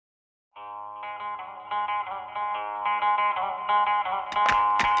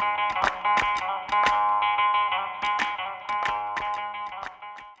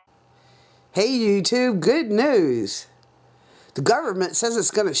Hey YouTube, good news. The government says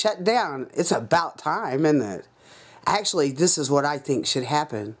it's going to shut down. It's about time, isn't it? Actually, this is what I think should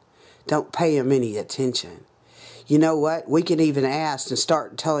happen. Don't pay them any attention. You know what? We can even ask and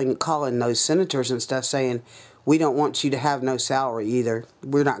start calling those senators and stuff saying, we don't want you to have no salary either.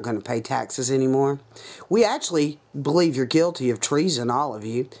 We're not going to pay taxes anymore. We actually believe you're guilty of treason, all of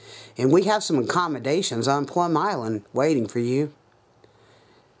you. And we have some accommodations on Plum Island waiting for you.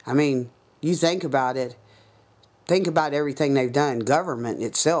 I mean, you think about it. Think about everything they've done. Government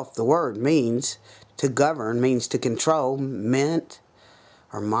itself, the word means to govern, means to control, meant,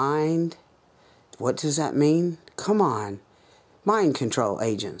 or mind. What does that mean? Come on. Mind control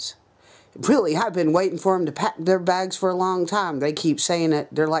agents. Really, I've been waiting for them to pack their bags for a long time. They keep saying it.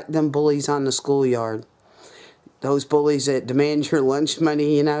 They're like them bullies on the schoolyard. Those bullies that demand your lunch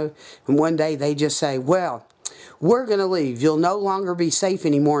money, you know. And one day they just say, well, we're going to leave. You'll no longer be safe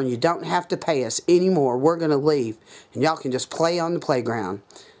anymore and you don't have to pay us anymore. We're going to leave. And y'all can just play on the playground.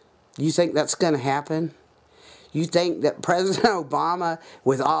 You think that's going to happen? You think that President Obama,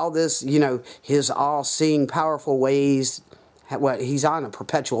 with all this, you know, his all-seeing powerful ways, he's on a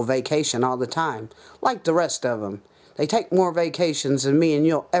perpetual vacation all the time, like the rest of them. They take more vacations than me and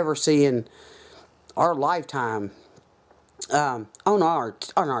you'll ever see in our lifetime, on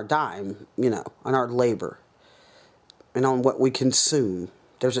our dime, you know, on our labor. And on what we consume.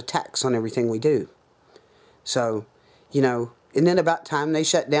 There's a tax on everything we do. So, you know, isn't it about time they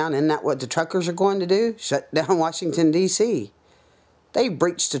shut down? Isn't that what the truckers are going to do? Shut down Washington, D.C. They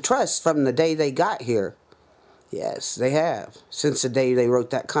breached the trust from the day they got here. Yes, they have. Since the day they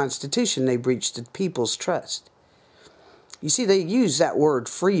wrote that Constitution, they breached the people's trust. You see, they use that word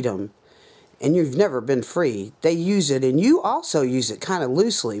freedom. And you've never been free. They use it, and you also use it kind of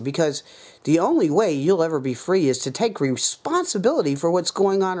loosely, because the only way you'll ever be free is to take responsibility for what's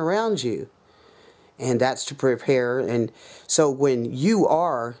going on around you. And that's to prepare. And so when you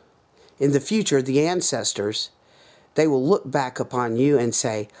are, in the future, the ancestors, they will look back upon you and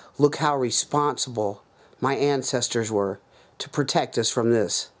say, look how responsible my ancestors were to protect us from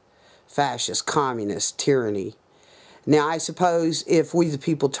this fascist, communist tyranny. Now, I suppose if we the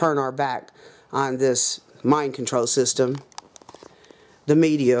people turn our back on this mind control system, the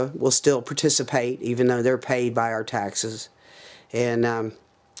media will still participate, even though they're paid by our taxes. And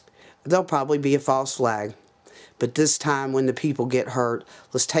there'll probably be a false flag. But this time when the people get hurt,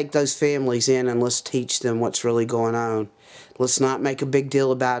 let's take those families in and let's teach them what's really going on. Let's not make a big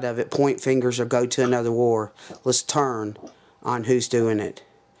deal about it, point fingers or go to another war. Let's turn on who's doing it.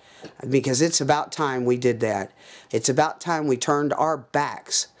 Because it's about time we did that. It's about time we turned our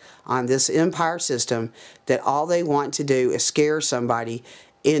backs on this empire system that all they want to do is scare somebody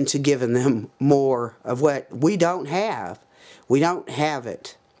into giving them more of what we don't have. We don't have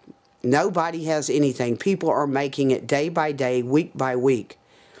it. Nobody has anything. People are making it day by day, week by week.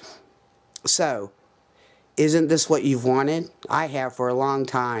 So, isn't this what you've wanted? I have for a long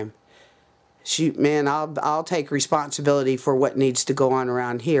time. Shoot, man, I'll take responsibility for what needs to go on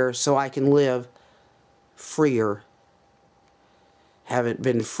around here so I can live freer. Haven't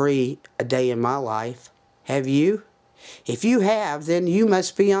been free a day in my life. Have you? If you have, then you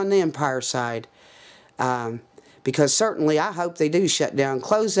must be on the empire side. Because certainly I hope they do shut down.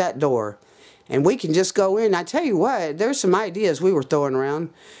 Close that door. And we can just go in. I tell you what, there's some ideas we were throwing around.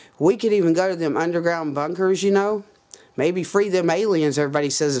 We could even go to them underground bunkers, you know. Maybe free them aliens everybody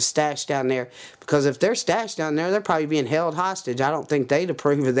says are stashed down there. Because if they're stashed down there, they're probably being held hostage. I don't think they'd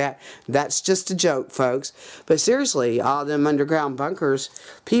approve of that. That's just a joke, folks. But seriously, all them underground bunkers,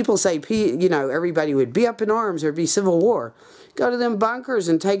 people say, you know, everybody would be up in arms. There'd be civil war. Go to them bunkers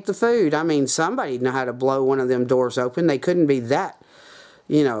and take the food. I mean, somebody'd know how to blow one of them doors open. They couldn't be that,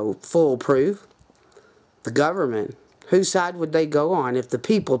 you know, foolproof. The government. Whose side would they go on if the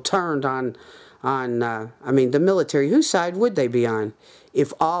people turned on I mean, the military, whose side would they be on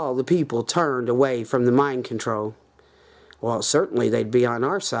if all the people turned away from the mind control? Well, certainly they'd be on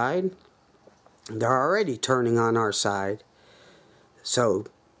our side. They're already turning on our side. So,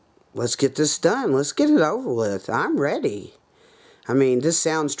 let's get this done. Let's get it over with. I'm ready. I mean, this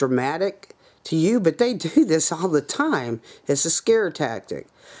sounds dramatic to you, but they do this all the time. It's a scare tactic.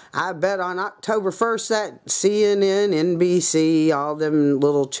 I bet on October 1st that CNN, NBC, all them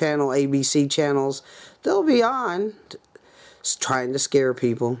little channel, ABC channels, they'll be on trying to scare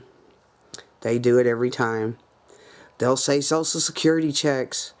people. They do it every time. They'll say Social Security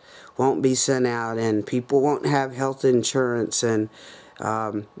checks won't be sent out and people won't have health insurance and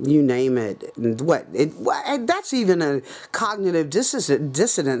you name it. That's even a cognitive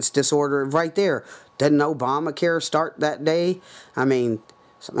dissonance disorder right there. Didn't Obamacare start that day? I mean,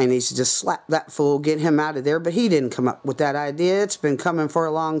 Somebody needs to just slap that fool, get him out of there. But he didn't come up with that idea. It's been coming for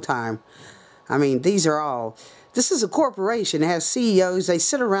a long time. I mean, this is a corporation. It has CEOs. They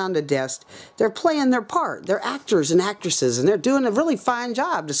sit around a desk. They're playing their part. They're actors and actresses, and they're doing a really fine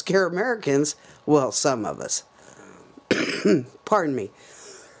job to scare Americans. Well, some of us. Pardon me.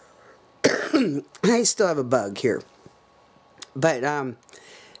 I still have a bug here. But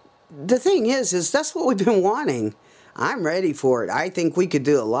the thing is that's what we've been wanting. I'm ready for it. I think we could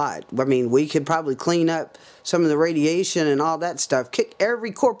do a lot. I mean, we could probably clean up some of the radiation and all that stuff. Kick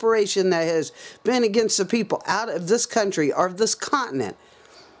every corporation that has been against the people out of this country or this continent.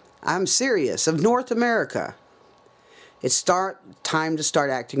 I'm serious. Of North America. It's time to start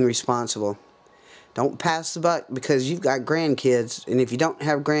acting responsible. Don't pass the buck because you've got grandkids. And if you don't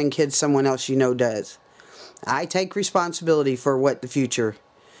have grandkids, someone else you know does. I take responsibility for what the future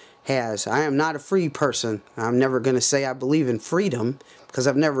has. I am not a free person. I'm never going to say I believe in freedom because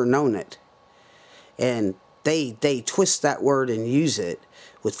I've never known it. And they twist that word and use it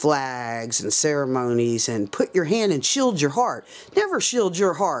with flags and ceremonies and put your hand and shield your heart. Never shield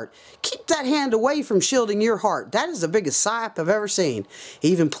your heart. Keep that hand away from shielding your heart. That is the biggest psyop I've ever seen.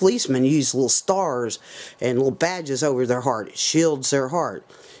 Even policemen use little stars and little badges over their heart. It shields their heart.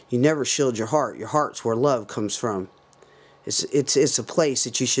 You never shield your heart. Your heart's where love comes from. It's a place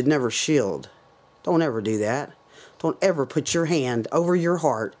that you should never shield. Don't ever do that. Don't ever put your hand over your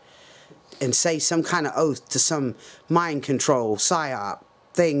heart and say some kind of oath to some mind control, psyop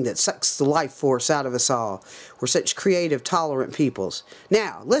thing that sucks the life force out of us all. We're such creative, tolerant peoples.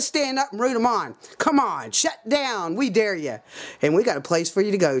 Now, let's stand up and root them on. Come on, shut down. We dare you. And we got a place for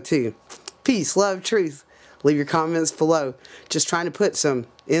you to go to. Peace, love, truth. Leave your comments below. Just trying to put some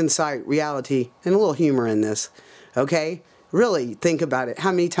insight, reality, and a little humor in this. Okay? Really think about it.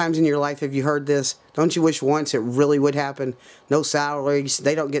 How many times in your life have you heard this? Don't you wish once it really would happen? No salaries.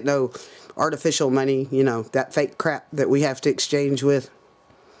 They don't get no artificial money. You know, that fake crap that we have to exchange with.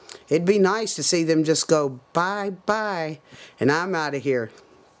 It'd be nice to see them just go, bye, bye. And I'm out of here.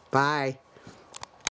 Bye.